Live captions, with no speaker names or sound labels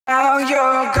Now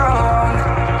you're gone.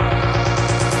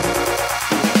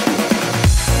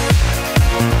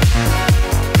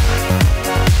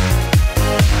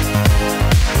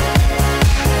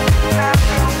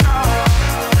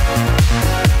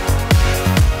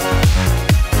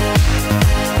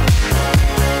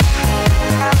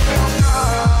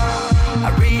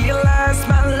 I realized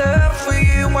my love for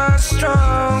you was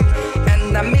strong,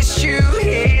 and I miss you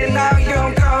here. Now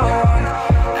you're gone.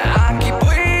 I keep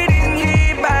waiting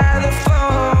here by the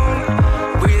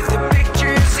phone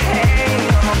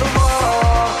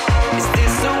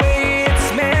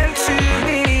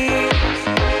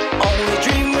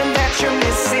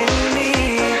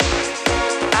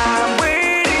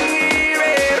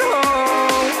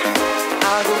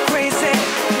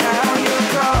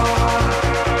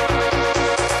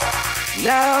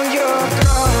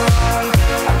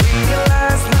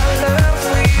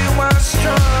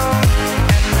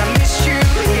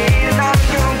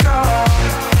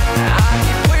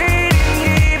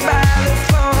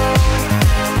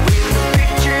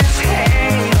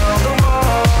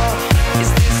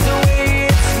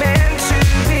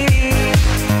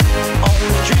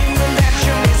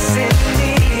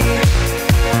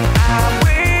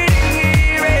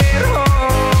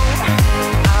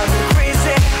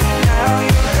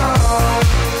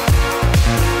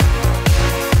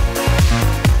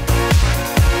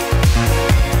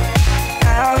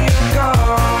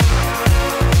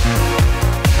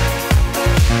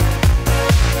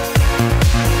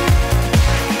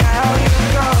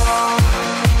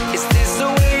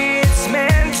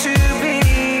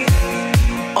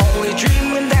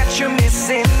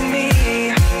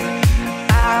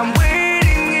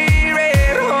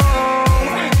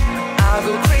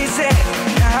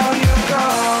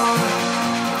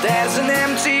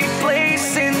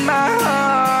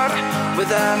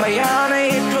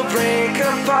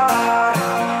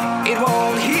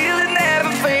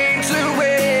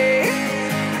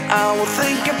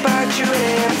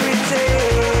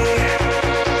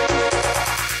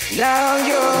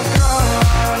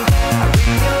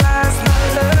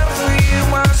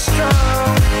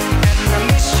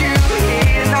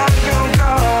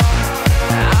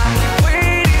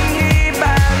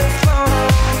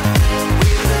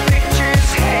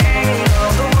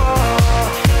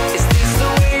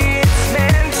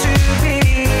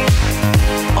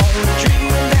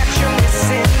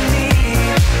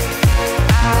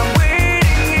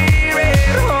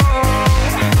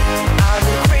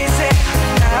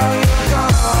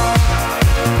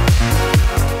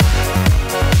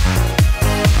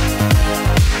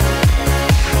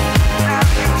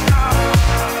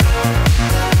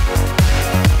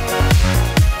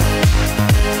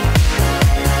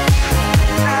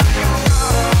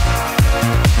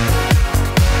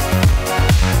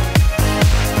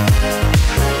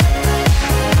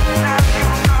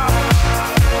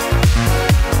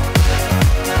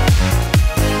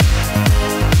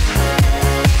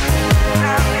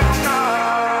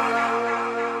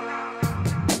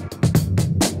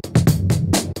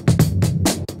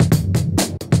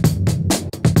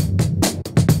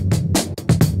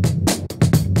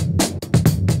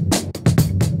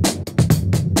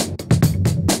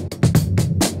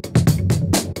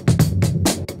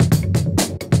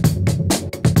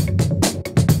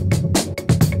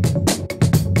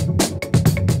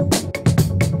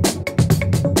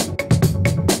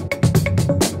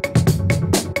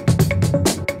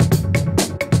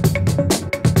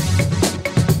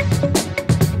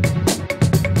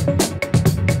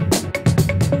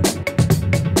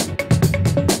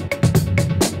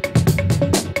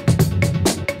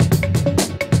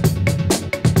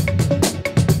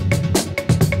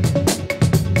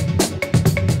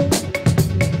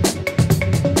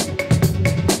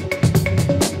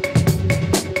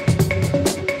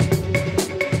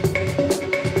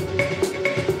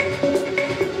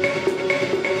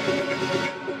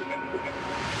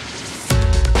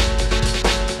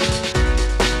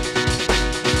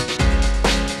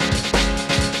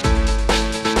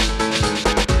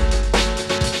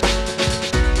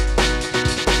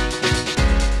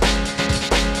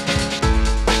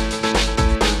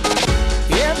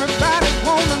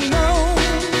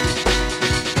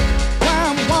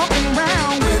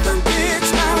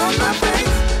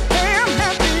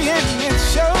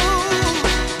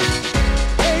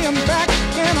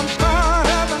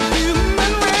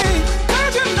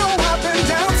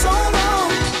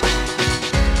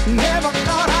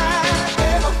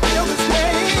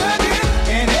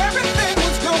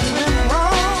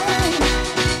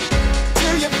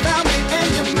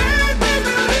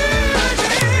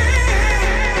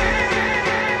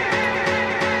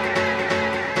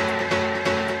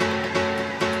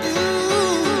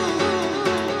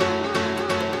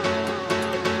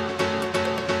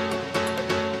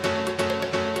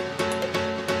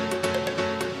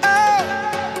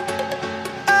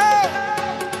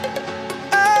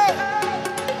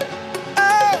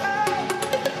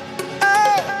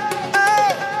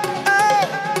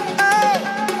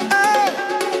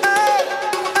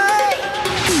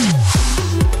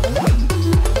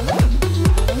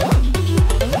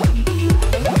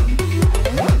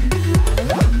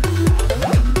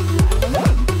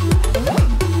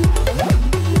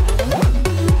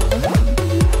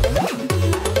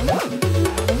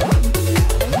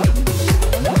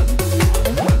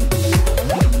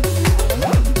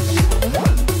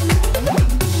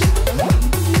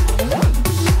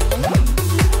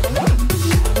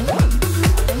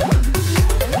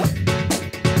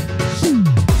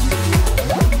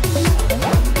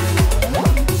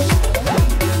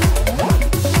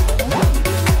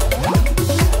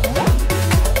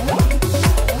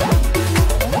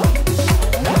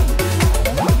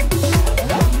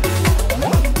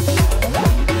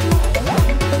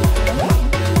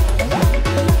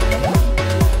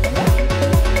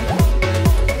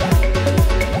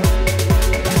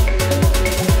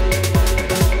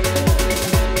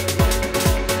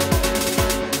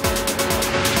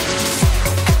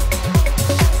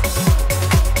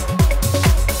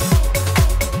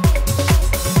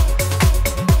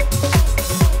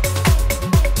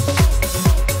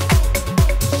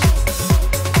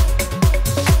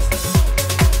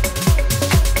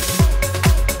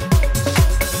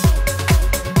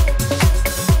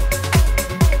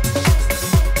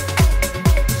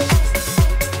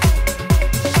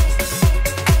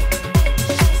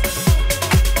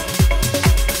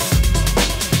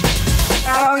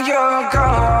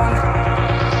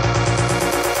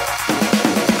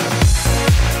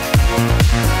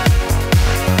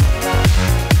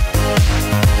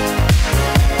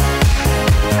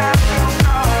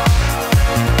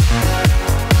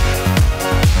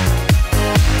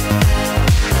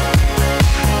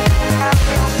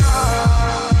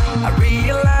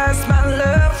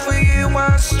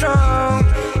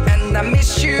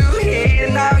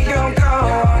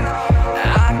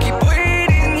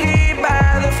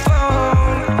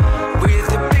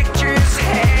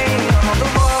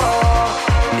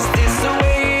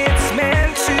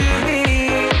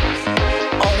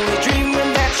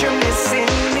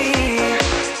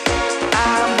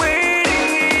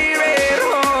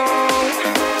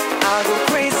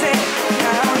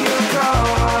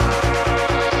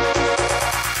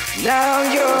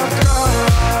you're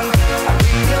gone, I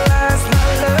realize my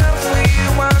love for you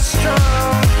was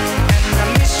strong, and I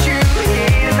miss you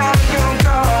here. Now you're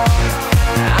gone,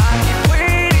 I keep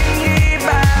waiting here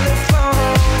by the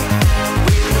phone,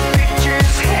 with the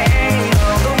pictures hanging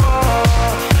on the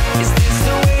wall. Is this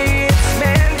the way it's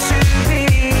meant to be?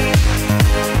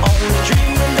 Only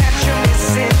dreaming that you're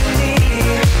missing me.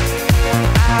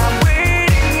 I'm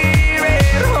waiting here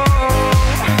at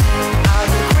home. I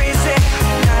go crazy,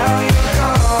 now you're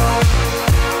gone.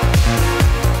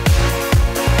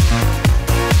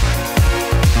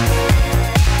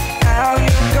 Now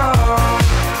you're gone.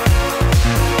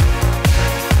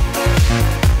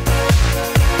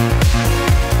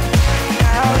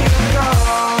 Now you're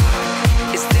gone.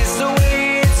 Is this the way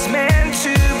it's meant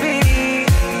to be?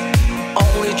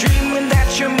 Only dreaming that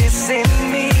you're missing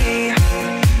me.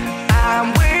 I'm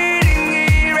waiting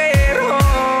here at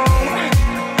home.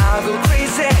 I'll go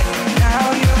crazy, now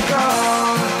you're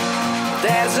gone.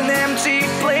 There's an empty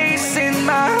place in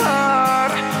my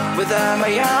heart. Without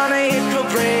my honor, it will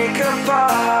break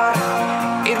apart.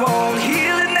 It won't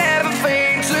heal, it never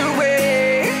fades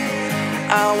away.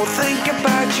 I will think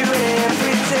about you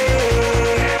every day.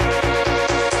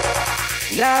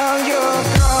 Now you're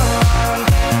gone.